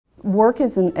WERC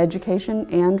is an education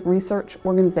and research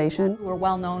organization. We're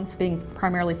well known for being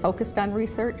primarily focused on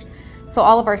research, so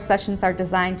all of our sessions are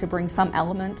designed to bring some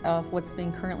element of what's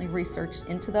being currently researched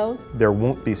into those. There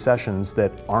won't be sessions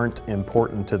that aren't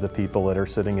important to the people that are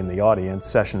sitting in the audience.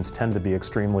 Sessions tend to be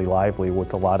extremely lively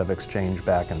with a lot of exchange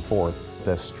back and forth.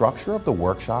 The structure of the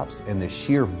workshops and the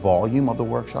sheer volume of the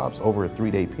workshops over a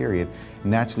 3-day period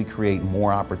naturally create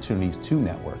more opportunities to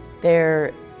network.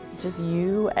 They're just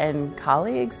you and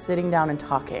colleagues sitting down and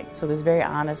talking, so there's very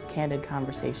honest, candid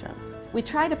conversations. We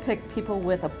try to pick people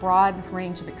with a broad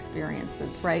range of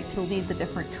experiences, right, to lead the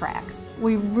different tracks.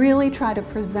 We really try to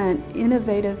present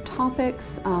innovative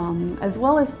topics as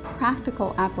well as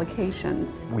practical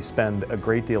applications. We spend a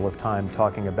great deal of time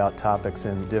talking about topics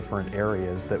in different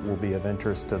areas that will be of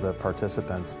interest to the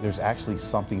participants. There's actually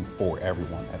something for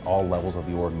everyone at all levels of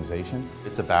the organization.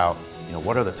 It's about,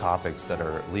 what are the topics that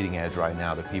are leading edge right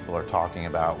now that people are talking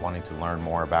about, wanting to learn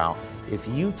more about. If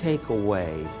you take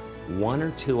away 1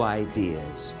 or 2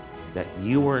 ideas that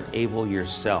you weren't able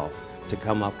yourself to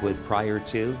come up with prior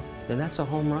to, then that's a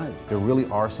home run. There really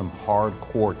are some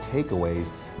hardcore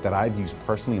takeaways that I've used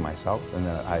personally myself and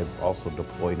that I've also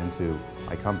deployed into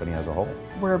my company as a whole.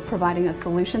 We're providing a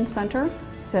solution center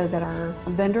so that our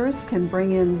vendors can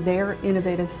bring in their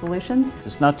innovative solutions.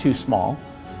 It's not too small.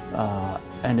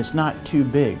 And it's not too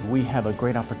big. We have a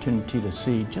great opportunity to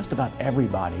see just about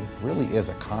everybody. It really is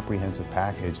a comprehensive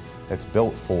package that's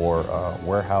built for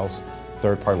warehouse,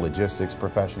 third-party logistics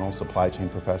professionals, supply chain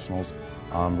professionals,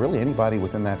 really anybody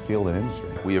within that field and industry.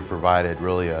 We have provided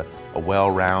really a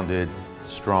well-rounded,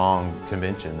 strong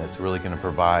convention that's really going to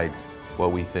provide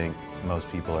what we think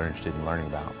most people are interested in learning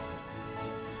about.